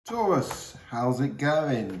Taurus, how's it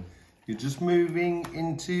going? You're just moving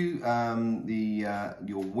into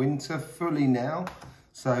your winter fully now,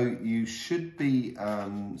 so you should be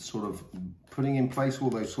sort of putting in place all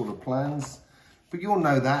those sort of plans. But you'll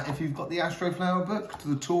know that if you've got the Astroflower book,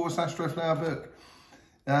 the Taurus Astroflower book.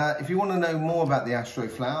 If you want to know more about the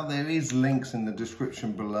Astroflower, there is links in the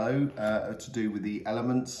description below to do with the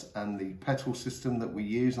elements and the petal system that we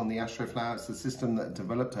use on the Astroflower. It's a system that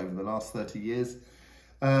developed over the last 30 years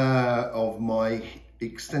of my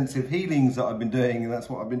extensive healings that I've been doing, and that's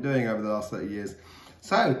what I've been doing over the last 30 years.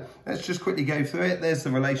 So let's just quickly go through it. There's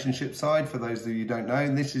the relationship side for those of you who don't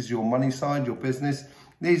know. This is your money side, your business.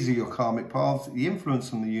 These are your karmic paths, the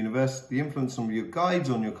influence from the universe, the influence from your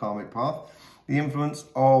guides on your karmic path, the influence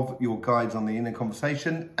of your guides on the inner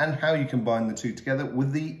conversation, and how you combine the two together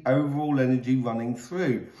with the overall energy running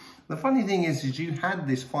through. The funny thing is you had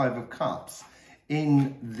this Five of Cups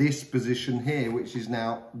in this position here, which is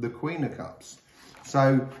now the Queen of Cups.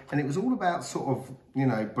 So, and it was all about sort of, you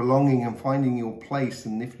know, belonging and finding your place,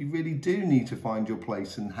 and if you really do need to find your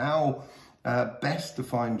place, and how best to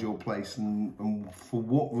find your place, and for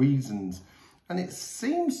what reasons. And it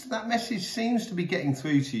seems, that message seems to be getting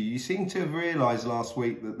through to you. You seem to have realised last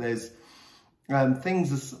week that there's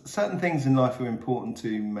certain things in life are important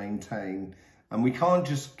to maintain, and we can't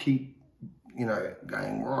just keep, you know,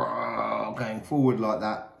 going forward like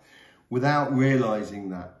that without realising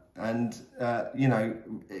that. And, you know,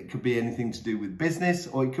 it could be anything to do with business,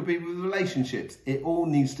 or it could be with relationships. It all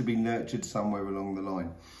needs to be nurtured somewhere along the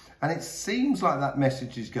line. And it seems like that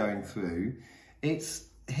message is going through. It's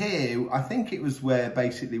here, I think it was where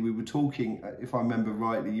basically we were talking, if I remember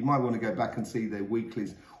rightly, you might want to go back and see the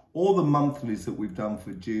weeklies or the monthlies that we've done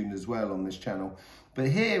for June as well on this channel. But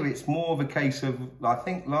here it's more of a case of, I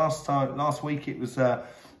think last week it was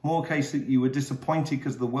more a case that you were disappointed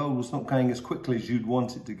because the world was not going as quickly as you'd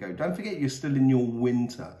want it to go. Don't forget, you're still in your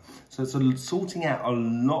winter. So it's sorting out a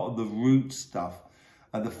lot of the root stuff,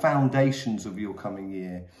 the foundations of your coming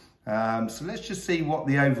year. So let's just see what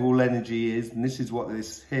the overall energy is, and this is what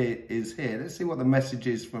this here is here. Let's see what the message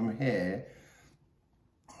is from here.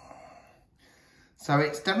 So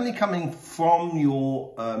it's definitely coming from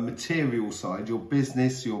your material side, your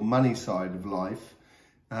business, your money side of life.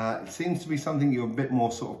 It seems to be something you're a bit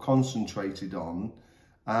more sort of concentrated on,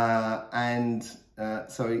 so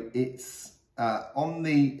it's on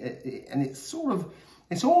the, and it's sort of,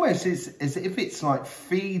 it's almost as if it's like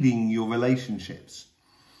feeding your relationships.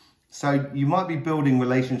 So you might be building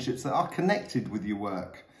relationships that are connected with your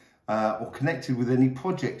work, or connected with any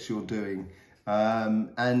projects you're doing,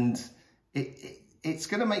 and it's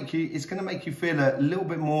going to make you feel a little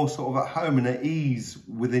bit more sort of at home and at ease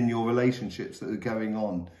within your relationships that are going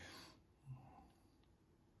on.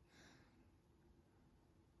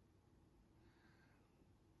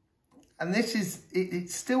 And this is,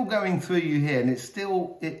 it's still going through you here, and it's,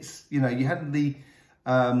 you know, you had the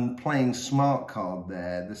playing smart card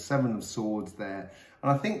there, the Seven of Swords there.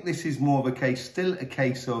 And I think this is more of a case, still a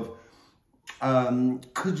case of,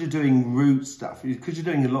 because you're doing root stuff, because you're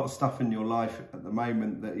doing a lot of stuff in your life at the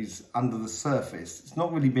moment that is under the surface, it's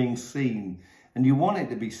not really being seen, and you want it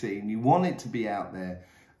to be seen, you want it to be out there,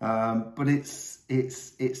 but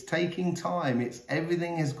it's taking time.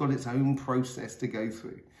 Everything has got its own process to go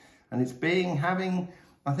through, and it's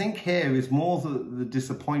I think here is more the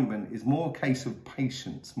disappointment is more a case of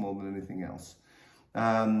patience more than anything else,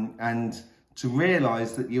 and to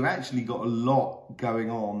realise that you actually got a lot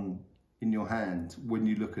going on in your hand when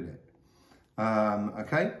you look at it.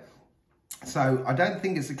 Okay, so I don't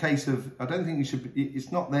think it's a case of, I don't think you should,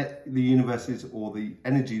 it's not that the universe is, or the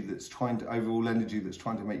energy that's trying to, overall energy that's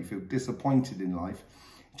trying to make you feel disappointed in life.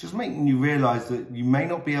 It's just making you realise that you may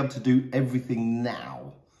not be able to do everything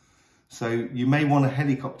now. So you may want a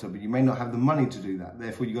helicopter, but you may not have the money to do that.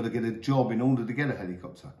 Therefore, you've got to get a job in order to get a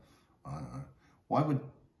helicopter. I don't know. Why would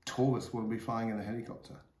Taurus want to be flying in a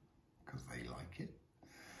helicopter? Because they like it.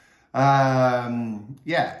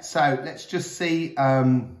 Yeah, so let's just see,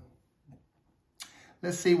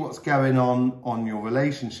 let's see what's going on your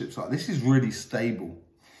relationship side. This is really stable.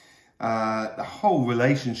 The whole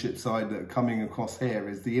relationship side that are coming across here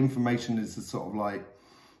is the information is sort of like,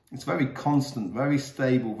 it's very constant, very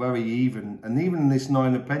stable, very even. And even this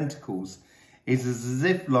Nine of Pentacles is as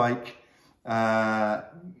if like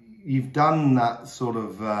you've done that sort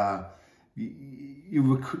of,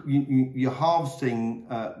 you're harvesting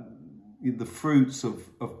the fruits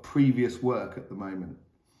of previous work at the moment.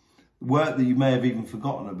 Work that you may have even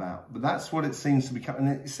forgotten about. But that's what it seems to be. And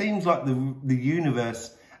it seems like the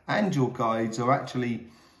universe and your guides are actually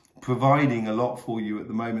providing a lot for you at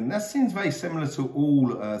the moment. That seems very similar to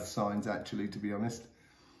all earth signs, actually, to be honest.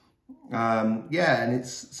 Yeah, and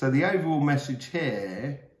so the overall message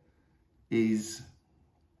here is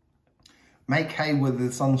make hay where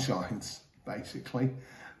the sun shines, basically.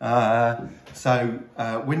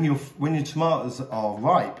 When your tomatoes are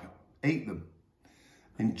ripe, eat them.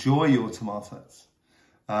 Enjoy your tomatoes.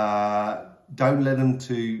 Don't let them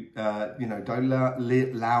to, don't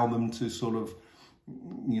allow them to sort of,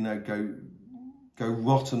 go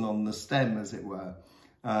rotten on the stem, as it were.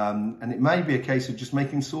 And it may be a case of just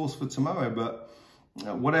making sauce for tomorrow, but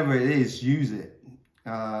whatever it is, use it.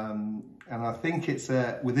 And I think it's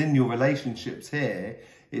within your relationships here,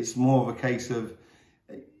 it's more of a case of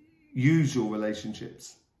use your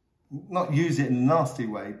relationships. Not use it in a nasty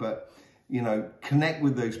way, but, connect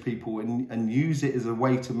with those people and use it as a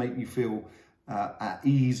way to make you feel at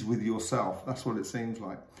ease with yourself. That's what it seems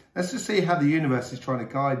like. Let's just see how the universe is trying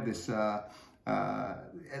to guide this. They're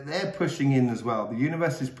pushing in as well. The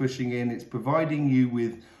universe is pushing in. It's providing you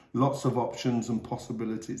with lots of options and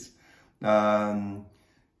possibilities. They're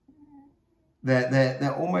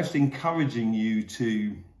almost encouraging you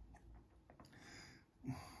to.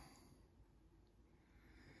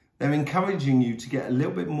 They're encouraging you to get a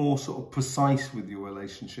little bit more sort of precise with your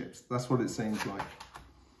relationships. That's what it seems like.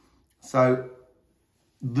 So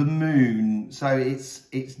the moon. So it's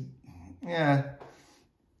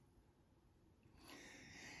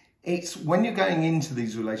It's when you're going into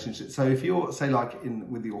these relationships. So if you're, say, like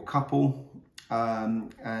with your couple,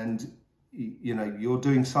 and you're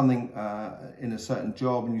doing something in a certain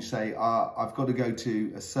job, and you say, I've got to go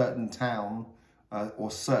to a certain town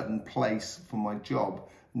or certain place for my job,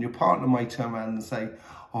 and your partner may turn around and say,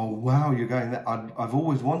 oh wow, you're going there. I've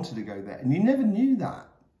always wanted to go there, and you never knew that.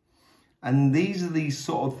 And these are these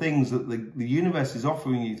sort of things that the universe is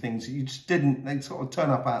offering you, things that you just didn't. They sort of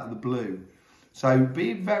turn up out of the blue. So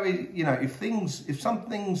be very, if some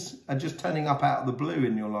things are just turning up out of the blue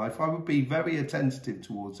in your life, I would be very attentive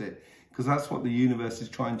towards it, because that's what the universe is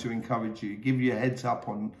trying to encourage you, give you a heads up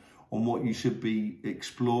on what you should be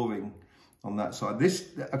exploring on that side.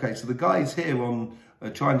 Okay, so the guys here on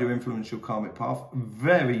trying to influence your karmic path,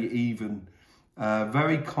 very even,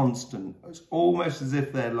 very constant. It's almost as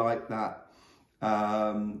if they're like that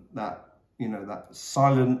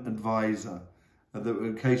silent advisor. That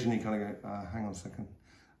occasionally kind of go, hang on a second,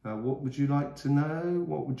 what would you like to know?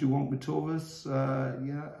 What would you want with Taurus?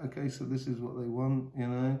 Yeah, okay, so this is what they want,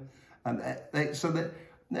 and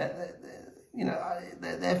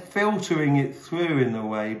they're filtering it through in a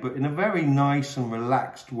way, but in a very nice and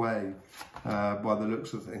relaxed way, by the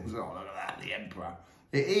looks of things. Oh, look at that, the Emperor.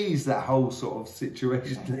 It is that whole sort of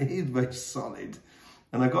situation. It is very solid,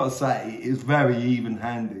 and I've got to say, it's very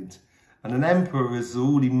even-handed. And an emperor has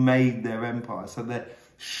already made their empire, so they're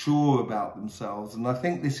sure about themselves. And I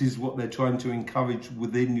think this is what they're trying to encourage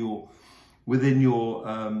within your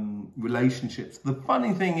relationships. The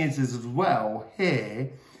funny thing is as well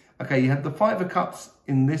here, okay, you had the Five of Cups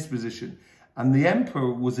in this position, and the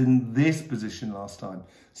Emperor was in this position last time.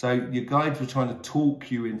 So your guides were trying to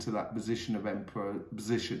talk you into that position of Emperor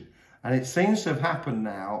position. And it seems to have happened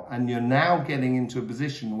now, and you're now getting into a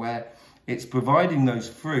position where it's providing those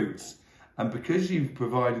fruits. And because you've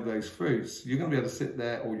provided those fruits, you're going to be able to sit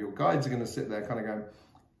there, or your guides are going to sit there kind of going,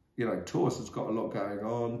 Taurus has got a lot going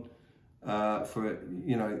on for it.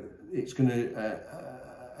 It's going to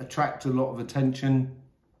attract a lot of attention.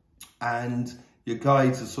 And your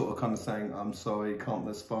guides are sort of kind of saying, I'm sorry, can't,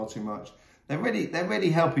 there's far too much. They're really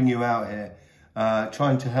helping you out here,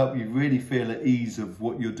 trying to help you really feel at ease of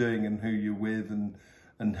what you're doing and who you're with and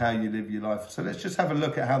how you live your life. So let's just have a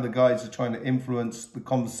look at how the guides are trying to influence the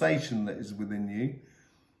conversation that is within you.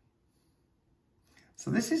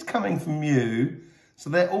 So this is coming from you.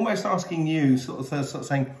 So they're almost asking you, sort of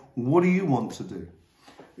saying, what do you want to do?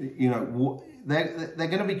 They're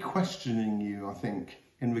going to be questioning you, I think,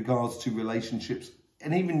 in regards to relationships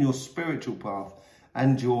and even your spiritual path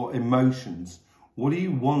and your emotions. What do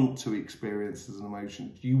you want to experience as an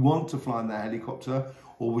emotion? Do you want to fly in that helicopter,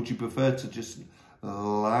 or would you prefer to just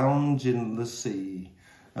lounge in the sea,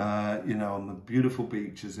 on the beautiful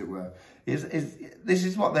beach, as it were? This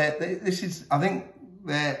is what I think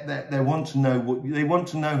they want to know. They want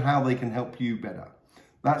to know how they can help you better.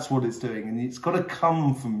 That's what it's doing, and it's got to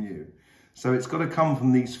come from you. So it's got to come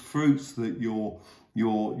from these fruits that you're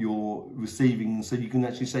receiving, so you can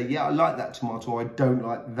actually say, yeah, I like that tomato, or I don't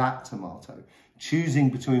like that tomato.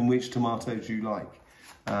 Choosing between which tomatoes you like,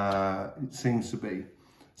 it seems to be.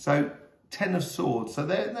 So Ten of Swords. So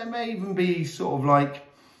there may even be sort of like,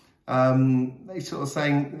 they sort of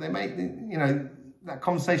saying, they may, that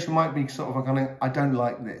conversation might be sort of like, I don't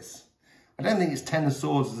like this. I don't think it's Ten of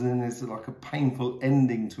Swords as in it's like a painful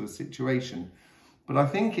ending to a situation. But I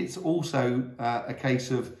think it's also a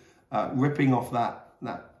case of ripping off that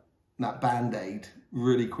band-aid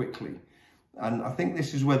really quickly. And I think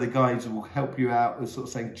this is where the guides will help you out and sort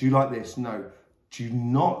of saying, do you like this? No. Do you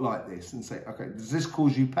not like this? And say, okay, does this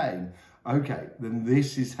cause you pain? Okay, then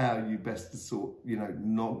this is how you best to sort,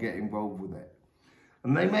 not get involved with it.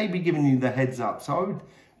 And they may be giving you the heads up. So I would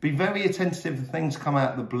be very attentive if things come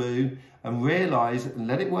out of the blue and realise and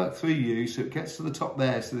let it work through you so it gets to the top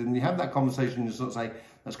there. So then you have that conversation and you sort of say,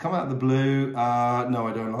 let's come out of the blue. No,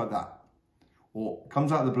 I don't like that. Or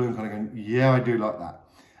comes out of the blue and kind of going, yeah, I do like that.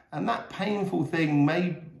 And that painful thing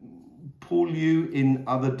may pull you in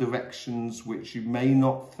other directions which you may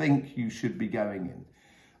not think you should be going in.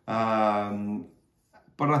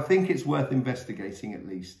 But I think it's worth investigating at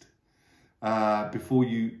least before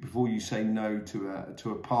you say no to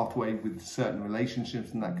a pathway with certain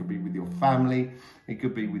relationships, and that could be with your family, it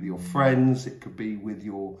could be with your friends, it could be with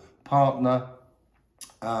your partner.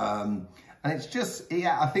 And it's just,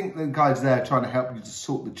 I think the guys there are trying to help you to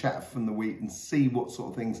sort the chaff from the wheat and see what sort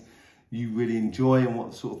of things you really enjoy and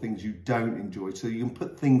what sort of things you don't enjoy. So you can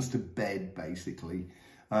put things to bed, basically,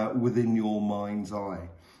 within your mind's eye.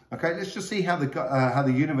 Okay, let's just see how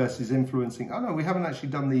the universe is influencing. Oh no, we haven't actually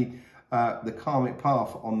done the karmic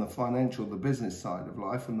path on the financial, the business side of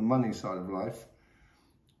life and the money side of life.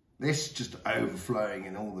 This is just overflowing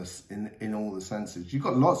in all this, in all the senses. You've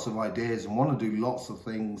got lots of ideas and want to do lots of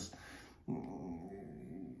things.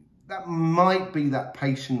 That might be that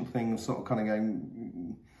patient thing of sort of kind of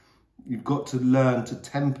going, you've got to learn to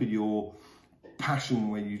temper your passion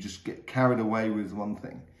where you just get carried away with one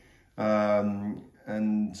thing.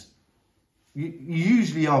 And you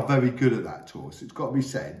usually are very good at that, Taurus. It's got to be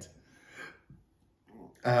said.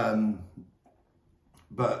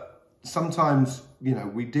 But sometimes,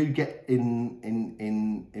 we do get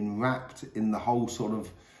enwrapped in the whole sort of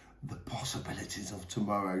the possibilities of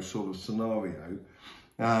tomorrow sort of scenario.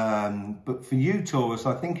 But for you, Taurus,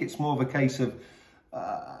 I think it's more of a case of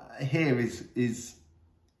here is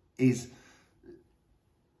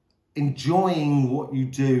enjoying what you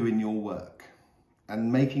do in your work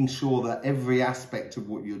and making sure that every aspect of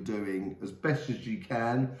what you're doing as best as you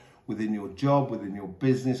can within your job, within your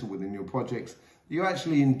business, or within your projects, you're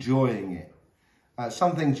actually enjoying it.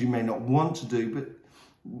 Some things you may not want to do, but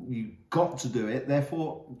you've got to do it.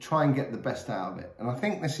 Therefore, try and get the best out of it. And I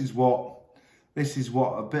think this is what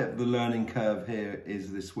a bit of the learning curve here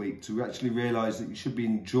is this week, to actually realise that you should be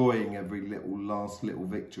enjoying every last little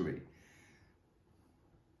victory.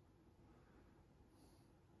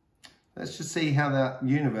 Let's just see how that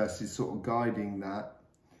universe is sort of guiding that.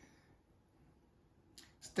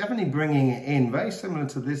 It's definitely bringing it in, very similar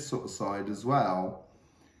to this sort of side as well.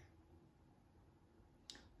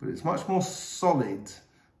 But it's much more solid,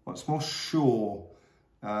 much more sure.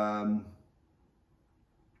 A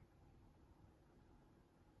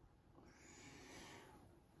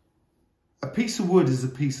piece of wood is a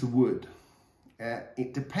piece of wood.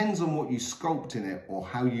 It depends on what you sculpt in it, or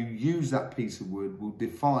how you use that piece of wood will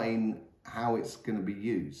define how it's going to be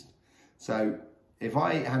used. So if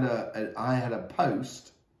I had a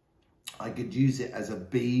post, I could use it as a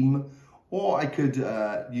beam, or I could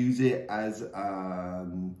use it as a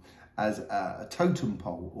totem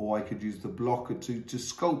pole, or I could use the block to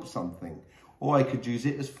sculpt something, or I could use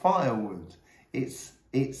it as firewood. It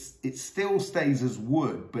still stays as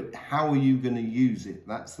wood, but how are you going to use it?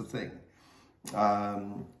 That's the thing.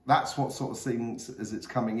 That's what sort of things as it's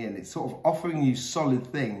coming in. It's sort of offering you solid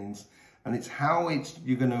things, and it's how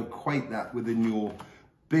you're going to equate that within your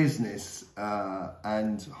business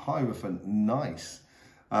and Hierophant. Nice.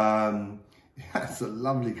 That's a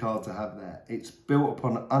lovely card to have there. It's built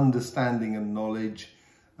upon understanding and knowledge,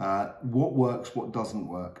 what works, what doesn't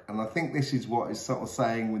work. And I think this is what is sort of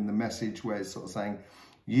saying with the message, where it's sort of saying,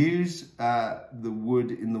 use the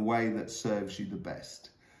wood in the way that serves you the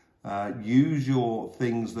best. Use your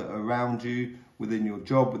things that are around you, within your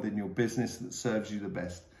job, within your business, that serves you the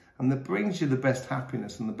best. And that brings you the best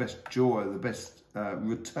happiness and the best joy, the best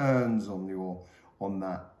returns on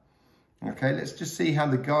that. Okay, let's just see how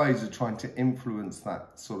the guides are trying to influence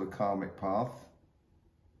that sort of karmic path.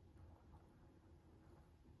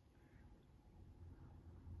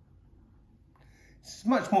 It's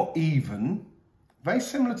much more even, very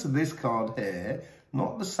similar to this card here,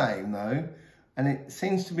 not the same though, and it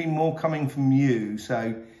seems to be more coming from you.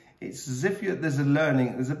 So it's as if there's a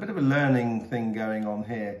bit of a learning thing going on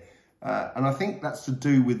here. And I think that's to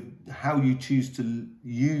do with how you choose to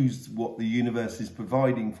use what the universe is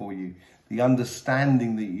providing for you, the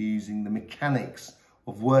understanding that you're using, the mechanics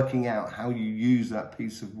of working out how you use that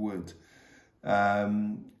piece of wood.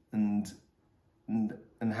 And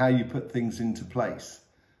and how you put things into place.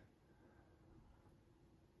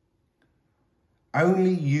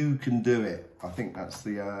 Only you can do it. I think that's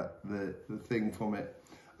the thing from it.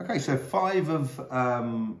 Okay, so Five of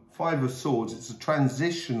Swords. It's a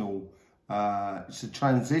transitional.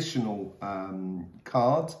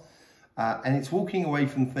 Card, and it's walking away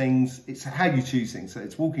from things. It's how you choose things. So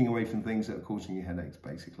it's walking away from things that are causing you headaches.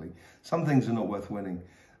 Basically, some things are not worth winning,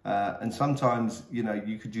 and sometimes you know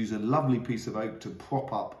you could use a lovely piece of oak to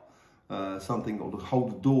prop up something or to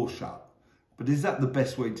hold a door shut. But is that the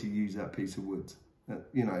best way to use that piece of wood?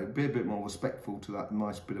 You know, be a bit more respectful to that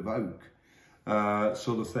nice bit of oak,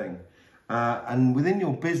 sort of thing. And within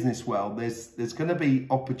your business world, there's going to be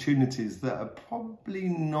opportunities that are probably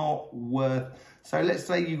not worth. So let's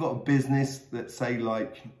say you've got a business that say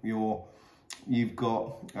like you've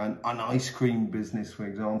got an ice cream business, for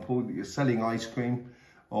example, that you're selling ice cream,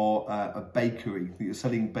 or a bakery that you're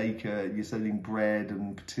selling bread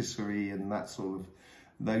and patisserie and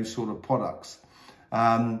those sort of products.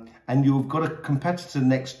 And you've got a competitor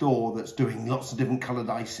next door that's doing lots of different coloured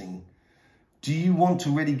icing. Do you want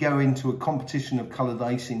to really go into a competition of coloured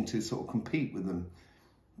icing to sort of compete with them?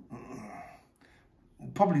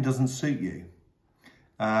 It probably doesn't suit you.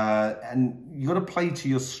 And you've got to play to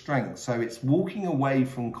your strengths. So it's walking away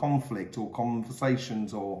from conflict or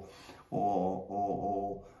conversations or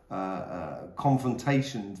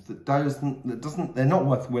confrontations they're not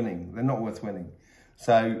worth winning. They're not worth winning.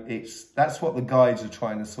 So that's what the guides are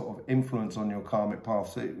trying to sort of influence on your karmic path.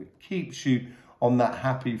 So it keeps you on that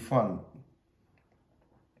happy front.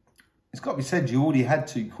 It's got to be said, you already had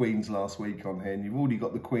 2 queens last week on here, and you've already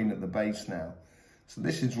got the queen at the base now. So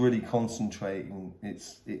this is really concentrating.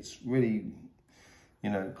 It's really, you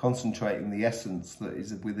know, concentrating the essence that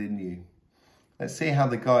is within you. Let's see how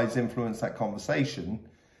the guides influence that conversation.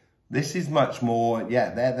 This is much more, yeah,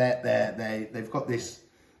 they've got this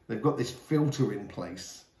filter in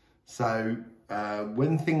place. So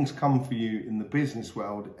when things come for you in the business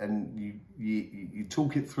world and you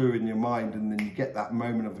talk it through in your mind, and then you get that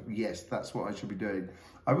moment of, yes, that's what I should be doing,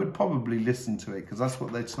 I would probably listen to it, because that's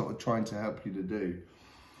what they're sort of trying to help you to do.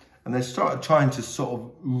 And they start trying to sort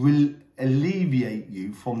of alleviate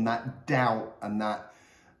you from that doubt and that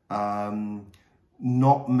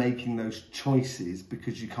not making those choices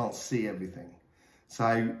because you can't see everything.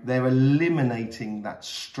 So they're eliminating that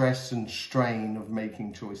stress and strain of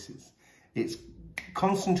making choices. It's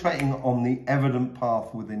concentrating on the evident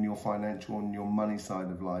path within your financial and your money side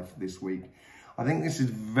of life this week. I think this is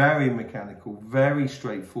very mechanical, very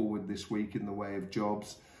straightforward this week in the way of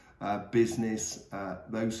jobs, business,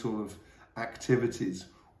 those sort of activities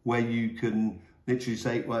where you can literally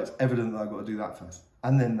say, well, it's evident that I've got to do that first,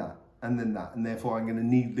 and then that, and then that, and therefore I'm going to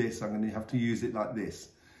need this, I'm going to have to use it like this,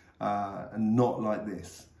 and not like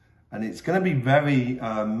this. And it's going to be very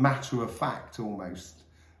matter of fact almost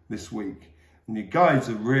this week. And your guides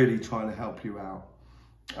are really trying to help you out.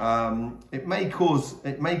 It may cause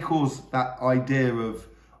that idea of,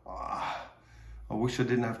 I wish I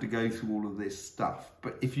didn't have to go through all of this stuff.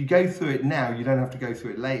 But if you go through it now, you don't have to go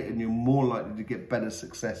through it later, and you're more likely to get better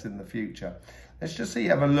success in the future. Let's just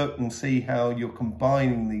have a look and see how you're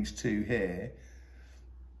combining these two here.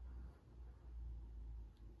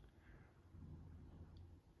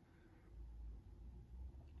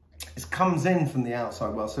 It comes in from the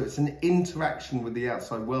outside world, so it's an interaction with the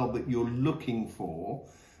outside world that you're looking for,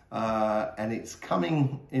 and it's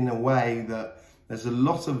coming in a way that there's a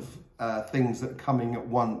lot of things that are coming at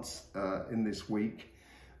once in this week,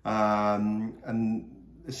 and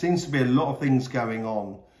there seems to be a lot of things going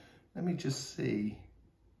on. Let me just see.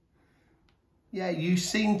 Yeah, you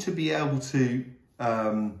seem to be able to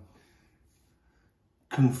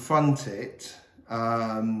confront it.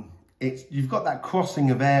 You've got that crossing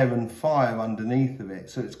of air and fire underneath of it.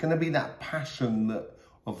 So it's going to be that passion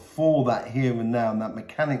for that here and now, and that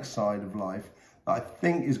mechanic side of life that I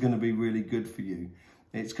think is going to be really good for you.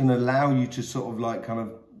 It's going to allow you to sort of like kind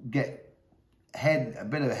of get a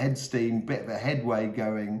bit of head steam, bit of a headway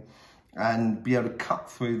going, and be able to cut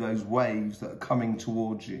through those waves that are coming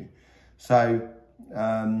towards you. So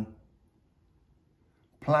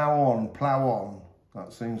plow on, plow on.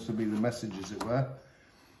 That seems to be the message, as it were.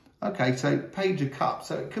 Okay, so Page of Cups.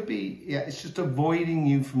 So it could be, yeah, it's just avoiding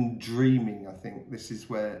you from dreaming. I think this is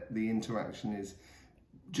where the interaction is.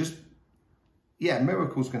 Just, yeah,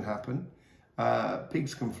 miracles can happen.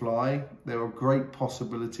 Pigs can fly. There are great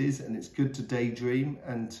possibilities, and it's good to daydream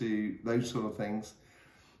and to those sort of things.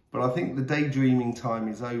 But I think the daydreaming time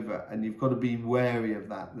is over, and you've got to be wary of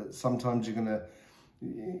that. That sometimes you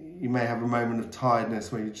may have a moment of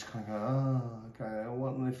tiredness where you just kind of go, oh, okay, I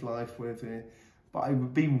want to live life with it. but I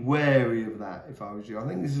would be wary of that if I was you. I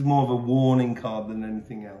think this is more of a warning card than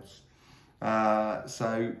anything else.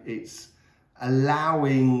 So it's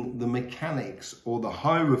allowing the mechanics or the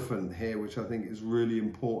Hierophant here, which I think is really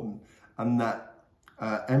important, and that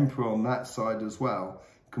Emperor on that side as well,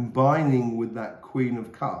 combining with that Queen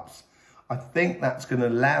of Cups. I think that's going to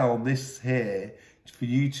allow this here for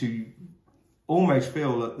you to almost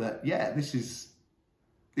feel that yeah, this is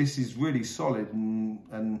really solid,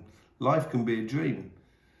 and life can be a dream.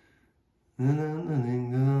 There's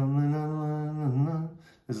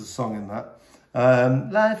a song in that.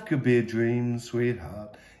 Life could be a dream,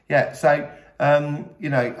 sweetheart. Yeah, so you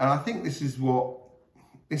know, and I think this is what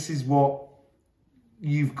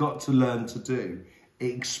you've got to learn to do,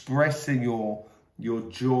 expressing your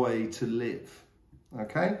joy to live.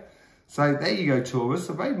 Okay, so there you go, Taurus.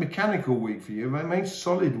 A very mechanical week for you, a very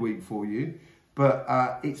solid week for you, but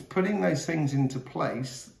it's putting those things into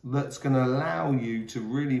place that's going to allow you to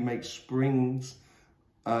really make springs,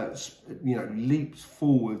 you know, leaps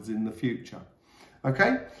forwards in the future.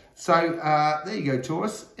 Okay, so there you go,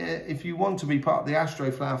 Taurus. If you want to be part of the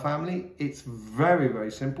Astroflower family, it's very,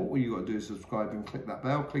 very simple. All you got to do is subscribe and click that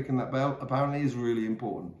bell. Clicking that bell apparently is really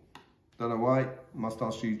important. Don't know why. Must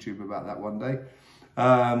ask YouTube about that one day.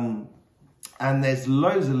 And there's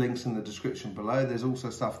loads of links in the description below. There's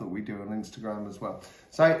also stuff that we do on Instagram as well.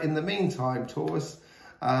 So in the meantime, Taurus,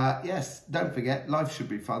 yes, don't forget, life should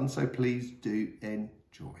be fun. So please do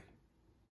enjoy.